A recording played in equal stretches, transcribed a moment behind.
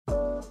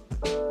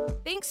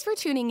Thanks for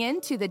tuning in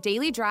to the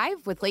Daily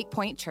Drive with Lake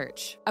Point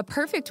Church, a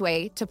perfect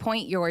way to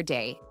point your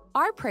day.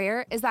 Our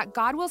prayer is that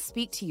God will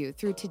speak to you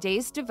through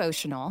today's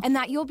devotional and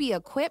that you'll be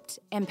equipped,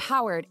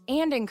 empowered,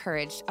 and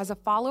encouraged as a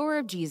follower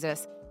of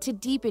Jesus to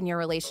deepen your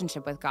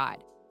relationship with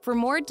God. For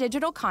more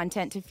digital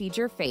content to feed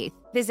your faith,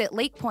 visit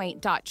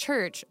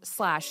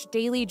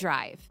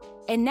lakepoint.church/dailydrive.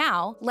 And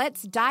now,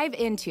 let's dive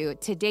into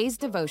today's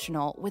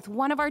devotional with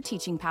one of our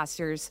teaching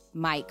pastors,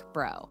 Mike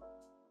Breaux.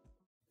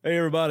 Hey,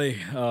 everybody.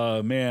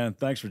 Man,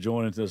 thanks for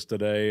joining us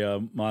today.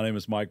 My name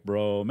is Mike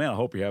Breaux. Man, I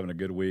hope you're having a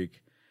good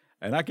week.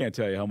 And I can't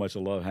tell you how much I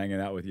love hanging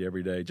out with you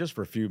every day, just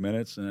for a few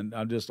minutes. And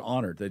I'm just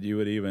honored that you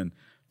would even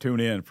tune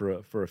in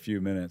for a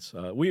few minutes.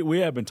 We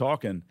have been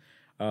talking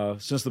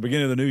since the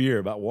beginning of the new year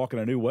about walking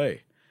a new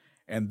way.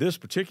 And this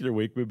particular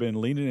week, we've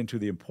been leaning into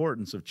the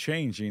importance of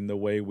changing the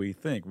way we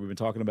think. We've been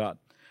talking about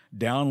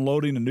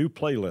downloading a new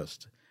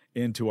playlist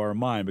into our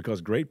mind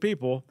because great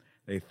people,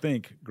 they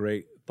think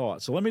great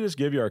thoughts. So let me just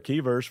give you our key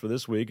verse for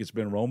this week. It's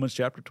been Romans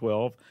chapter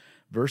 12,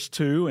 verse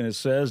 2, and it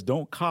says,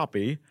 "Don't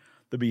copy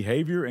the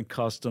behavior and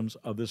customs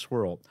of this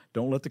world.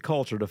 Don't let the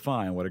culture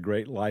define what a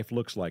great life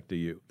looks like to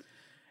you.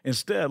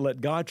 Instead,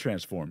 let God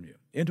transform you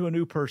into a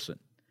new person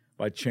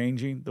by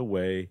changing the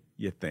way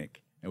you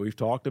think." And we've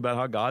talked about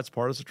how God's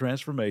part of the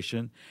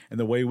transformation, and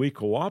the way we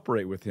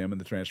cooperate with Him in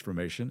the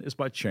transformation is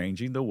by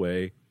changing the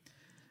way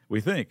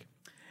we think.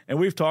 And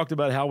we've talked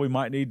about how we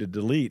might need to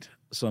delete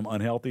some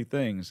unhealthy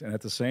things and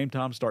at the same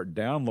time start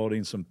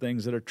downloading some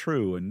things that are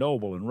true and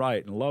noble and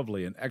right and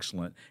lovely and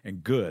excellent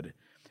and good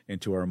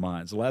into our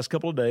minds. The last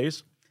couple of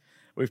days,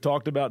 we've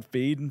talked about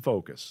feed and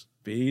focus,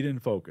 feed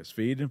and focus,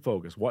 feed and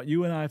focus. What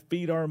you and I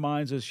feed our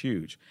minds is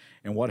huge.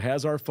 And what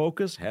has our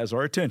focus has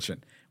our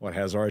attention. What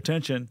has our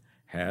attention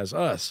has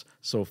us.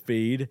 So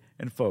feed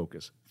and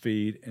focus,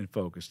 feed and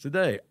focus.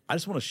 Today, I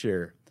just want to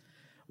share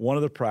one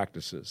of the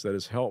practices that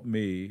has helped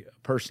me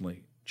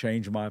personally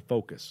change my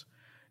focus.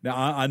 Now,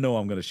 I know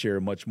I'm going to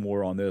share much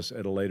more on this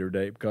at a later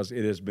date because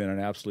it has been an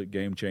absolute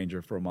game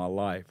changer for my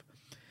life.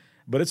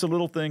 But it's a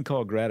little thing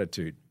called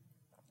gratitude.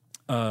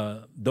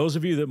 Those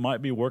of you that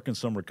might be working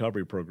some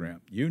recovery program,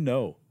 you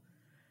know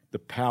the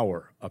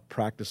power of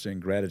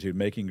practicing gratitude,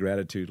 making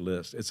gratitude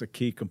lists. It's a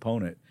key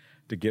component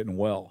to getting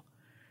well.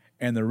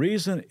 And the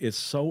reason it's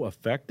so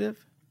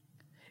effective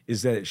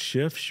is that it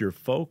shifts your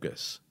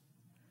focus.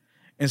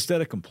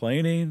 Instead of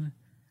complaining,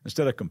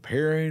 instead of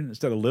comparing,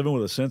 instead of living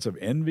with a sense of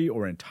envy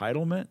or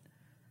entitlement,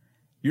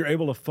 you're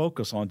able to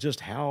focus on just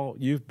how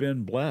you've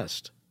been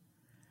blessed.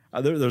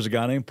 There's a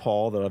guy named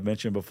Paul that I've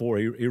mentioned before.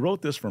 He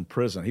wrote this from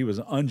prison. He was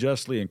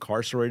unjustly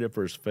incarcerated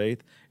for his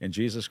faith in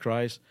Jesus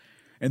Christ.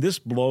 And this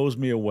blows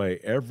me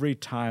away every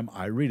time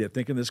I read it,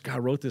 thinking this guy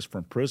wrote this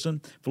from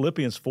prison.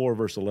 Philippians 4,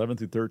 verse 11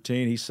 through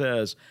 13, he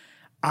says,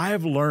 "I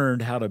have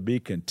learned how to be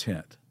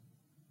content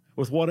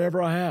with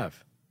whatever I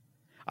have.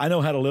 I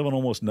know how to live on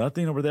almost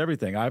nothing or with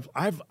everything. I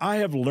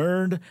have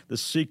learned the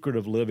secret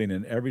of living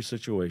in every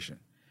situation,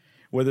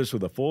 whether it's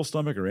with a full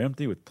stomach or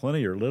empty, with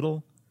plenty or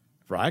little,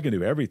 for I can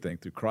do everything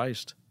through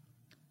Christ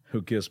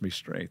who gives me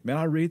strength." Man,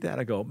 I read that,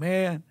 I go,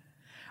 man,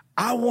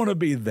 I want to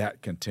be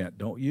that content,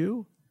 don't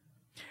you?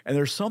 And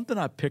there's something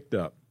I picked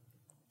up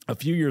a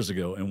few years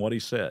ago in what he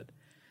said.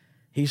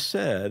 He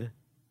said,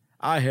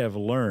 "I have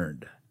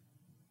learned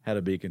how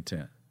to be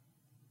content,"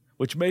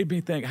 which made me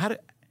think, how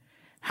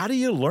do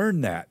you learn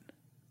that?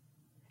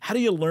 How do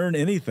you learn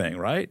anything,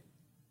 right?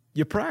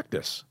 You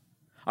practice.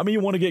 I mean, you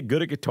want to get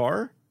good at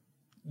guitar?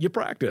 You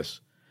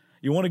practice.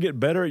 You want to get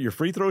better at your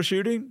free throw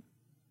shooting?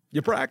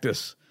 You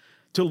practice.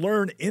 To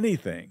learn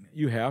anything,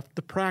 you have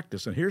to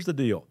practice. And here's the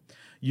deal.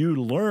 You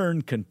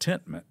learn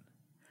contentment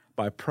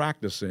by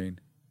practicing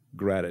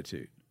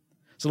gratitude.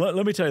 So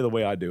let me tell you the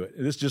way I do it.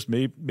 This is just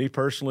me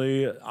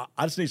personally.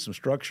 I just need some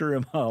structure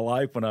in my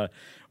life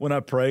when I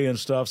pray and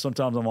stuff.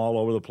 Sometimes I'm all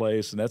over the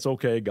place, and that's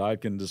okay.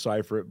 God can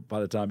decipher it by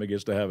the time it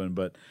gets to heaven.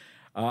 But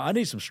I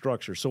need some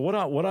structure. So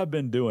what I've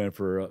been doing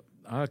for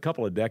a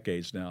couple of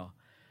decades now,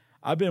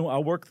 I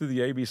work through the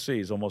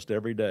ABCs almost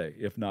every day,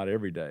 if not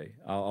every day.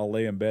 I'll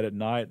lay in bed at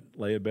night,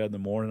 lay in bed in the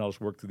morning. I'll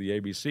just work through the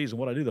ABCs. And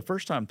what I do the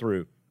first time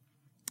through,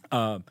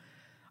 I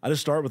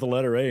just start with the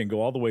letter A and go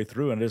all the way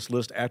through, and I just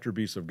list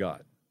attributes of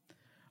God.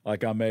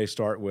 Like I may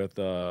start with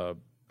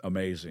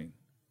amazing,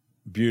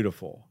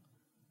 beautiful,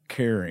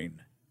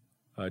 caring,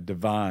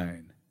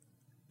 divine,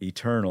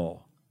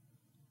 eternal,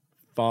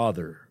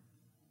 Father,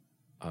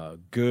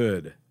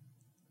 good,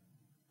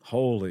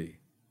 holy,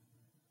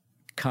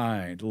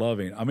 kind,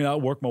 loving. I mean, I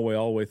work my way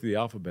all the way through the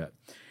alphabet.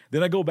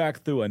 Then I go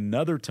back through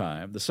another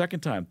time, the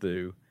second time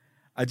through,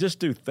 I just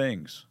do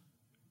things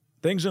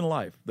in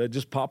life that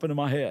just pop into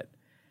my head.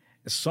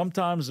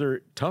 Sometimes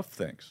they're tough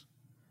things.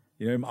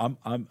 You know,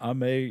 I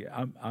may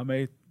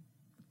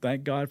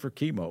thank God for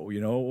chemo.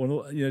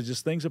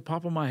 Just things that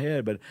pop in my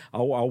head. But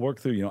I'll work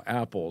through.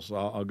 Apples.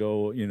 I'll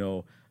go.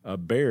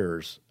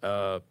 Bears,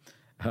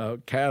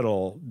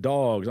 cattle,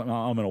 dogs.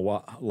 I'm in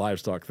a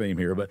livestock theme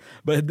here, but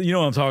you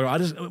know what I'm talking about. I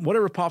just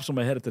whatever pops in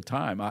my head at the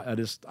time. I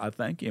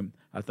thank him.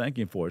 I thank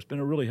him for it. It's been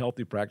a really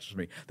healthy practice for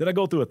me. Then I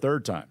go through a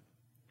third time,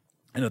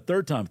 and a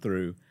third time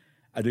through,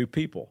 I do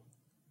people.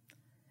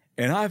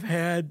 And I've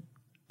had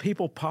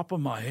people pop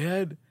in my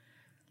head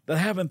that I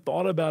haven't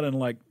thought about in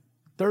like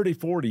 30,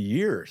 40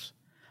 years.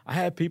 I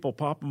had people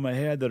pop in my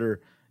head that are,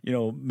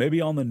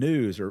 maybe on the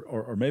news,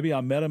 or maybe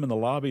I met them in the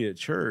lobby at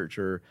church,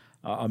 or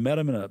I met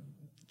them in a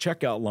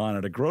checkout line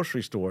at a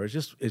grocery store. It's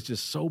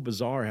just so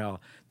bizarre how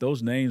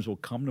those names will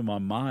come to my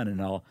mind,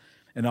 and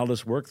I'll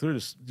just work through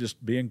this,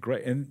 just being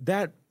great. And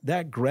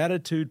that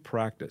gratitude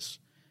practice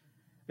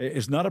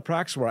is not a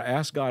practice where I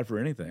ask God for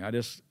anything.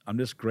 I'm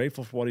just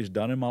grateful for what He's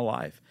done in my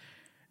life.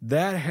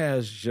 That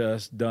has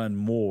just done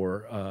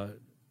more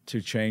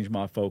to change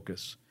my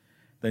focus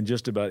than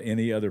just about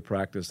any other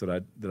practice that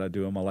I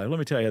do in my life. Let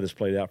me tell you how this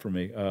played out for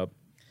me.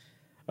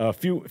 A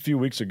few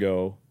weeks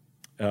ago,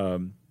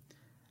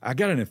 I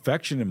got an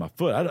infection in my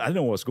foot. I didn't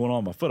know what was going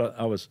on with my foot.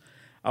 I was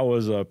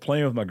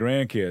playing with my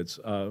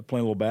grandkids,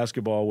 playing a little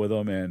basketball with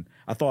them, and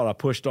I thought I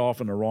pushed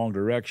off in the wrong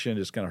direction,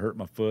 just kind of hurt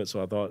my foot.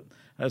 So I thought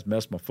I just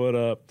messed my foot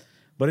up.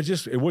 But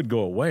it wouldn't go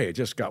away. It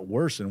just got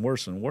worse and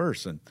worse and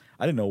worse. And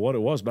I didn't know what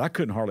it was, but I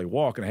couldn't hardly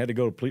walk, and I had to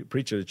go to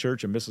preach at a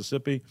church in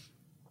Mississippi.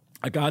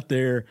 I got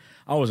there.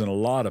 I was in a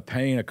lot of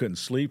pain. I couldn't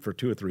sleep for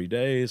 2 or 3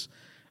 days.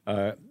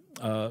 I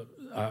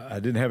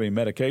didn't have any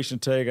medication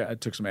to take. I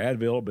took some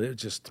Advil, but it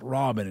was just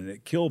throbbing, and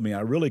it killed me.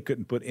 I really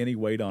couldn't put any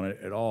weight on it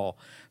at all.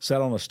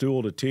 Sat on a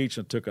stool to teach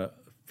and took a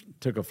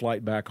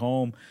flight back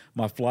home.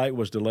 My flight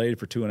was delayed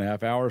for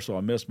 2.5 hours, so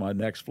I missed my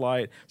next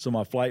flight. So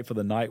my flight for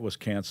the night was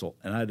canceled,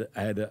 and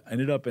I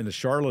ended up in the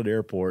Charlotte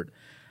airport.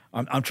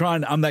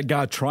 I'm that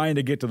guy trying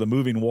to get to the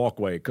moving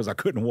walkway because I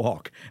couldn't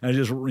walk. And I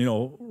just,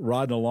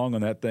 riding along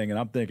on that thing. And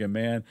I'm thinking,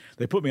 man,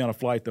 they put me on a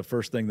flight the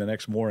first thing the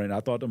next morning.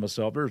 I thought to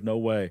myself, there's no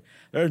way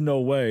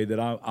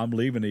that I'm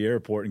leaving the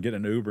airport and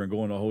getting an Uber and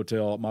going to a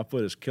hotel. My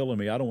foot is killing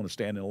me. I don't want to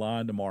stand in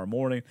line tomorrow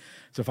morning.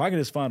 So if I can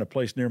just find a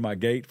place near my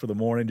gate for the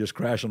morning, just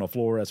crash on the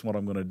floor, that's what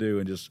I'm going to do,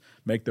 and just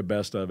make the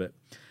best of it.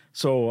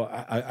 So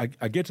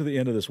I get to the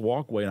end of this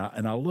walkway,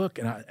 and I look,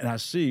 and I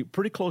see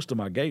pretty close to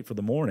my gate for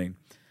the morning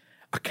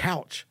a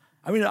couch.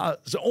 I mean,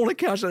 it's the only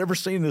couch I'd ever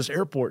seen in this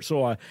airport.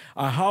 So I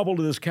hobbled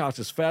to this couch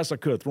as fast as I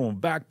could, throw my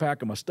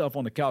backpack and my stuff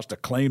on the couch to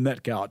claim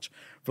that couch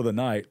for the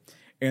night.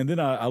 And then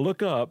I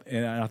look up,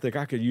 and I think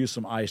I could use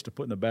some ice to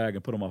put in the bag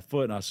and put on my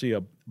foot, and I see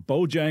a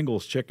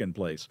Bojangles chicken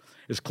place.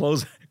 It's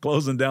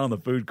closing down the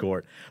food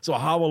court. So I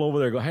hobble over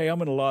there and go, hey,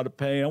 I'm in a lot of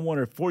pain. I'm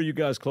wondering, before you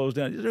guys close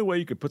down, is there a way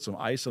you could put some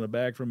ice in the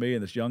bag for me?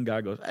 And this young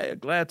guy goes, hey,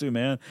 glad to,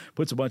 man.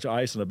 Puts a bunch of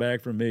ice in the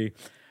bag for me.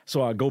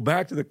 So I go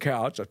back to the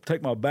couch. I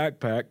take my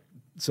backpack,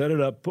 set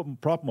it up,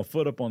 prop my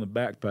foot up on the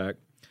backpack,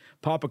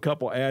 pop a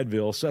couple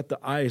Advil, set the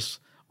ice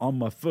on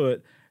my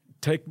foot,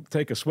 take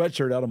a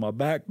sweatshirt out of my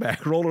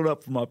backpack, roll it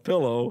up from my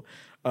pillow,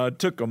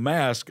 took a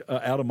mask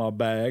out of my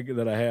bag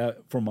that I had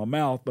from my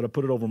mouth, but I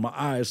put it over my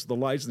eyes so the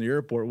lights in the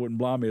airport wouldn't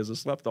blind me as I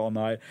slept all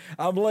night.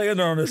 I'm laying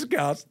there on this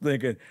couch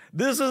thinking,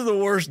 this is the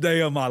worst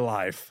day of my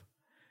life.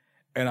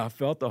 And I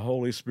felt the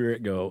Holy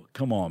Spirit go,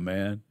 come on,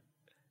 man.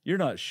 You're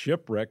not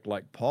shipwrecked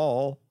like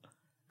Paul.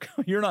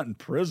 You're not in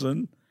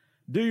prison.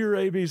 Do your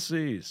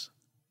ABCs.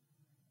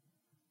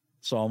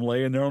 So I'm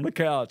laying there on the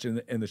couch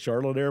in the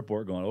Charlotte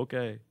airport going,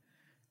 okay,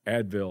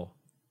 Advil,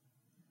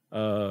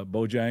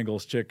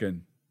 Bojangles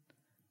chicken,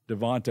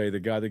 Devontae, the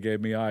guy that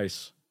gave me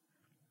ice,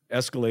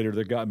 escalator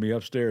that got me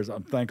upstairs.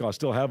 I'm thankful I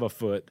still have a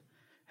foot.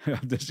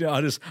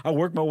 I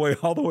worked my way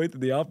all the way through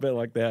the alphabet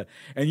like that.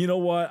 And you know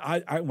what?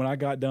 When I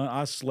got done,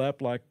 I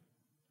slept like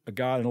a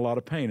guy in a lot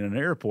of pain in an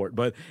airport,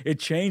 but it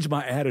changed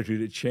my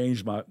attitude. It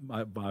changed my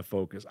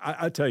focus.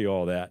 I tell you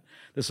all that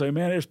to say,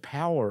 man, there's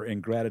power in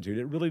gratitude.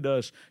 It really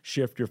does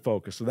shift your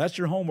focus. So that's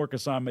your homework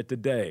assignment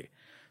today.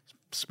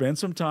 Spend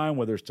some time,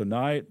 whether it's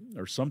tonight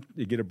or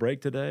you get a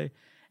break today,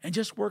 and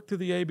just work through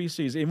the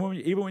ABCs.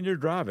 Even when you're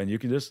driving, you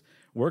can just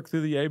work through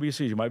the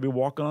ABCs. You might be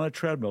walking on a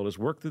treadmill. Just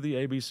work through the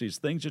ABCs,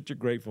 things that you're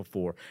grateful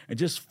for, and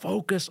just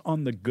focus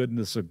on the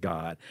goodness of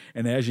God.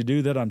 And as you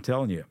do that, I'm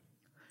telling you,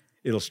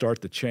 it'll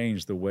start to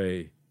change the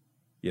way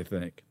you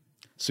think.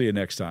 See you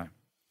next time.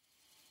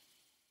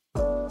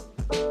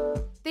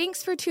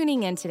 Thanks for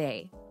tuning in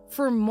today.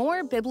 For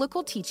more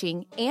biblical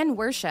teaching and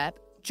worship,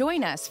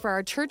 join us for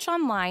our Church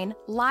Online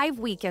live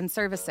weekend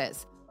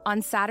services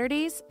on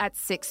Saturdays at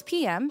 6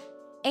 p.m.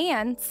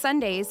 and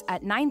Sundays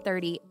at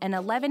 9:30 and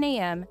 11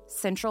 a.m.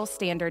 Central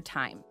Standard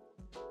Time.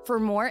 For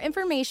more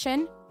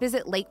information,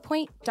 visit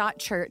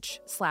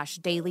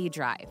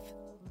lakepoint.church/dailydrive.